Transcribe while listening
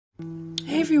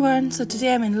Hey everyone, so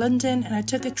today I'm in London and I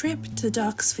took a trip to the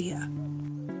Dark Sphere.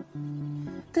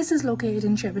 This is located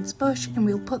in Shepherd's Bush and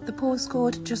we'll put the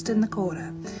postcode just in the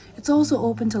corner. It's also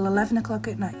open till 11 o'clock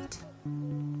at night.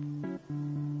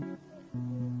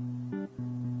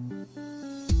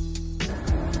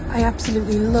 I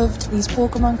absolutely loved these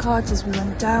Pokemon cards as we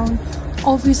went down.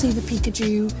 Obviously the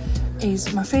Pikachu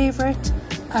is my favourite,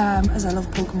 as I love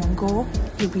Pokemon Go.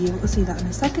 You'll be able to see that in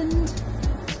a second.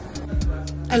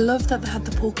 I love that they had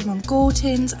the Pokemon Go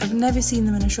tins. I've never seen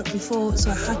them in a shop before,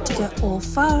 so I had to get all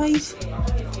 5.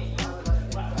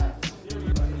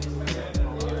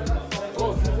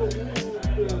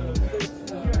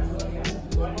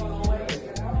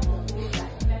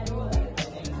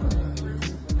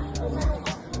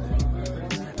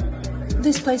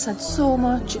 This place had so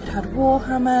much. It had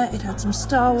Warhammer, it had some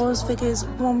Star Wars figures,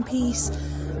 One Piece.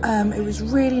 It was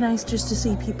really nice just to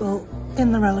see people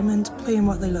in their element playing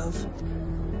what they love.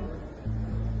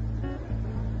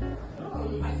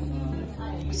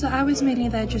 So I was mainly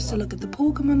there just to look at the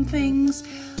Pokemon things.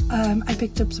 I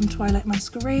picked up some Twilight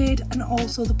Masquerade and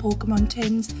also the Pokemon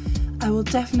tins. I will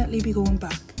definitely be going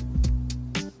back.